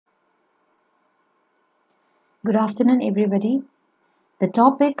Good afternoon, everybody. The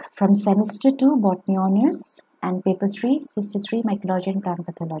topic from Semester 2 Botany Honours and Paper 3 Sister 3 Mycology and Plant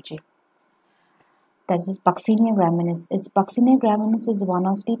Pathology. That is Puccnia graminis. Puccnia graminis is one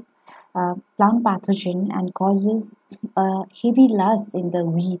of the plant pathogen and causes a heavy loss in the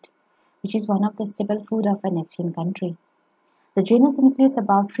wheat, which is one of the staple food of an Asian country. The genus includes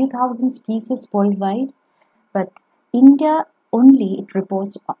about 3,000 species worldwide, but India only it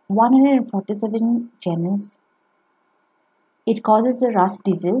reports 147 genus. It causes the rust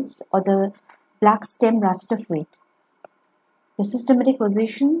disease or the black stem rust of wheat. The systematic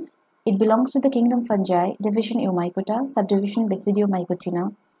positions, it belongs to the kingdom fungi, division Eumycota, subdivision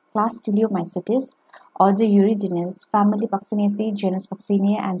Basidiomycotina, class Teleomycetes, order Eurydinis, family Pucciniaceae, genus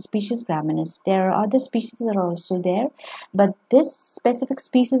Puccinia, and species Graminis. There are other species that are also there, but this specific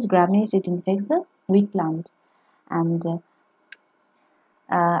species Graminis, it infects the wheat plant. And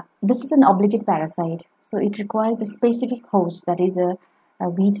this is an obligate parasite, so it requires a specific host, that is a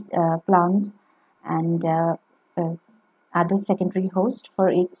wheat plant and other secondary host for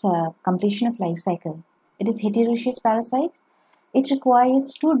its completion of life cycle. It is heterogeneous parasites. It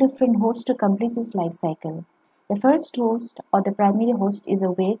requires two different hosts to complete its life cycle. The first host or the primary host is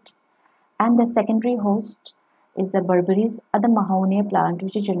a wheat, and the secondary host is the berberis or the mahonia plant,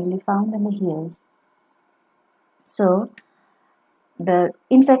 which is generally found in the hills. So the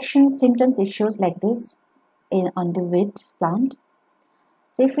infection symptoms it shows like this on the wheat plant.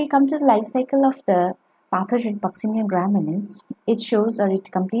 So if we come to the life cycle of the pathogen Puccnia graminis, it shows or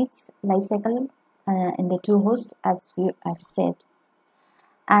it completes life cycle in the two hosts as we have said.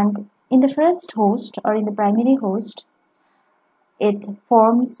 And in the first host or in the primary host, it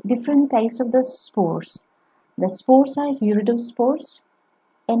forms different types of the spores. The spores are uridospores,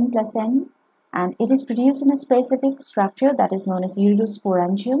 N plus N, and it is produced in a specific structure that is known as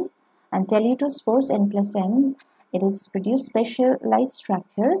uridosporangium, and teletospores N plus N, it is produced specialized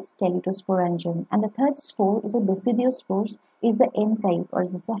structures teletosporangium, and the third spore is a basidiospores, is a N type or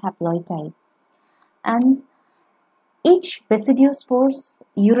is a haploid type. And each basidiospores,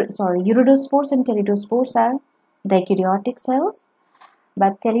 uridospores and teletospores are dikaryotic cells,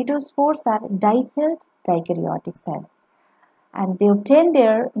 but teletospores are dicelled dikaryotic cells, and they obtain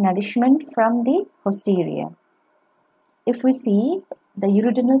their nourishment from the posterior. If we see the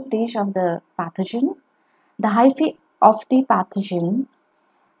uridinal stage of the pathogen, the hyphae of the pathogen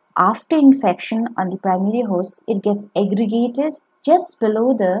after infection on the primary host, it gets aggregated just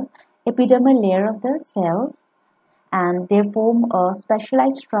below the epidermal layer of the cells, and they form a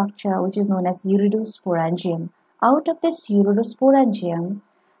specialized structure which is known as uridosporangium. Out of this uridosporangium,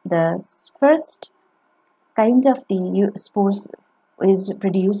 the first kind of the spores is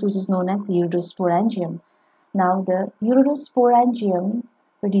produced, which is known as uridosporangium. Now the uridosporangium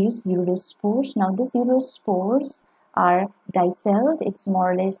produce uridospores. Now these uridospores are dicelled. It's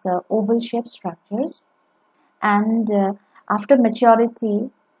more or less oval shaped structures, and after maturity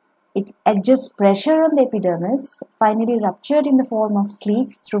it exerts pressure on the epidermis, finally ruptured in the form of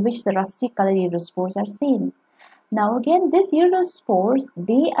slits through which the rusty colored uridospores are seen. Now again, these uridospores,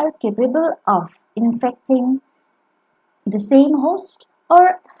 they are capable of infecting the same host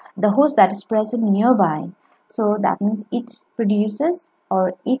or the host that is present nearby. So that means it produces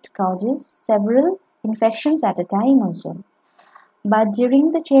or it causes several infections at a time also. But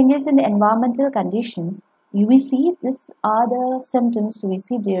during the changes in the environmental conditions, we see these are the symptoms we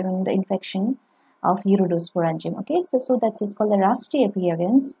see during the infection of uridosporangium. Okay, so that's called a rusty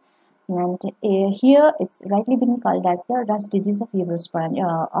appearance. And here it's rightly been called as the rust disease of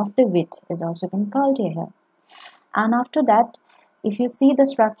uridosporangium of the wheat is also been called here. And after that, if you see the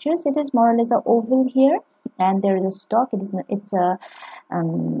structures, it is more or less a oval here, and there is a stalk. It's a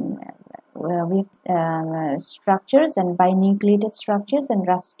we have structures and binucleated structures and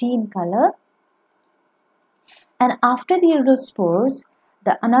rusty in color. And after the iridospores,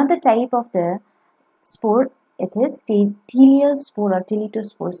 the another type of the spore, it is the teleal spore or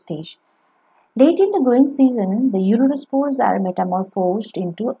teletospore stage. Late in the growing season, the uridospores are metamorphosed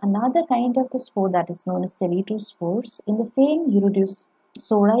into another kind of the spore that is known as teletospores in the same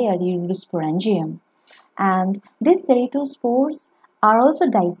uridospora or uridosporangium. And these teletospores are also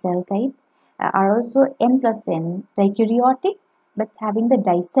dicell type, are also N plus N, dikaryotic, but having the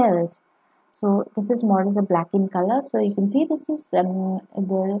dicelled. So this is more or less a black in color. So you can see this is the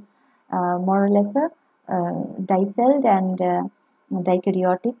more or less a dicelled and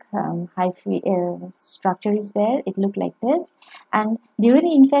dikaryotic hyphae structure is there. It looked like this, and during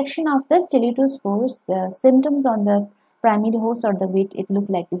the infection of the teletospores, the symptoms on the primary host or the wheat, it looked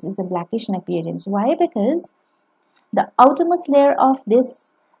like this is a blackish in appearance. Why? Because the outermost layer of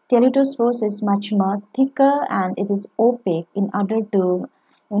this teletospores is much more thicker and it is opaque in order to,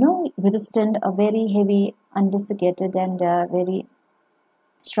 withstand a very heavy, undesiccated and very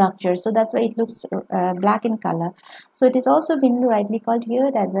structure. So that's why it looks black in color. So it is also been rightly called here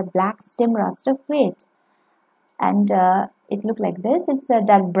as a black stem raster weight. And it looked like this. It's a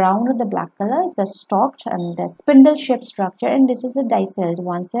dark brown with the black color. It's a stalked and the spindle shaped structure, and this is a dicelled,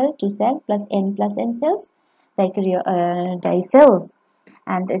 1 cell, 2 cell plus n cells, dicells,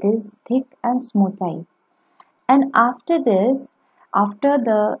 and it is thick and smooth type. And after this, after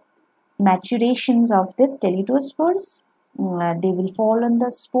the maturations of this teletospores, they will fall on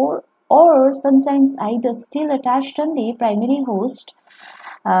the spore, or sometimes either still attached on the primary host.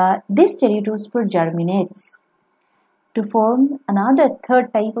 This teletospore germinates to form another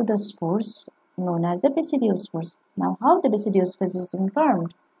third type of the spores known as the basidiospores. Now, how the basidiospores is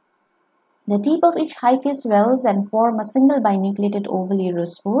formed? The tip of each hyphae swells and form a single binucleated oval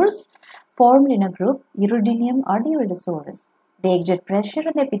urospores formed in a group, Urodinium or the Iridosaurus. They exert pressure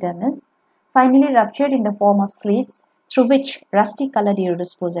on the epidermis, finally ruptured in the form of slits through which rusty-colored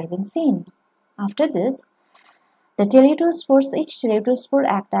iridospores are being seen. After this, the teletospores, each teletospore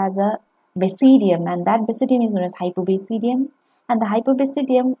act as a basidium, and that basidium is known as hypobasidium, and the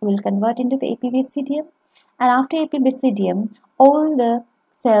hypobasidium will convert into the epibasidium, and after epibasidium all the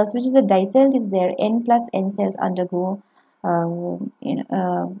cells which is a dicell is there, n plus n cells undergo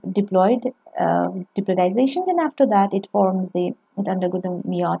diploid diplodization, and after that it undergo the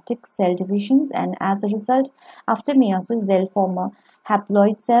meiotic cell divisions, and as a result after meiosis they'll form a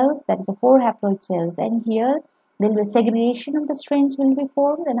haploid cells, that is a 4 haploid cells, and here there will be segregation of the strains will be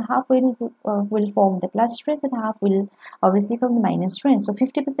formed, and half will form the plus strains and half will obviously form the minus strains. So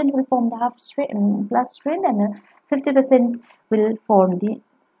 50% will form the plus strain, and 50% will form the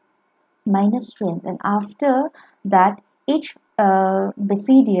minus strains. And after that, each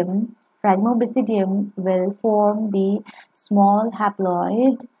basidium, phragmobasidium, will form the small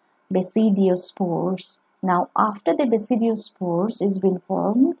haploid basidiospores. Now, after the basidiospores is been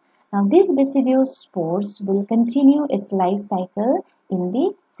formed, now these basidiospores will continue its life cycle in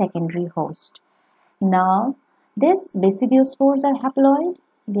the secondary host. Now, these basidiospores are haploid.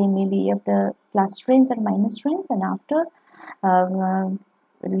 They may be of the plus strains or minus strains, and after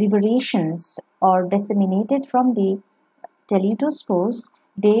liberations or disseminated from the teletospores,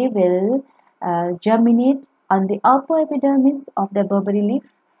 they will germinate on the upper epidermis of the Burberry leaf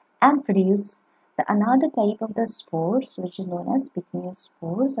and produce another type of the spores which is known as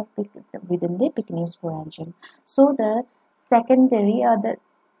pycniospores or within the pycniosporangium. So the secondary or the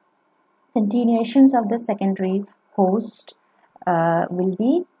continuations of the secondary host will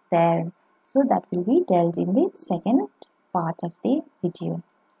be there. So that will be dealt in the second part of the video.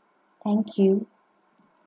 Thank you.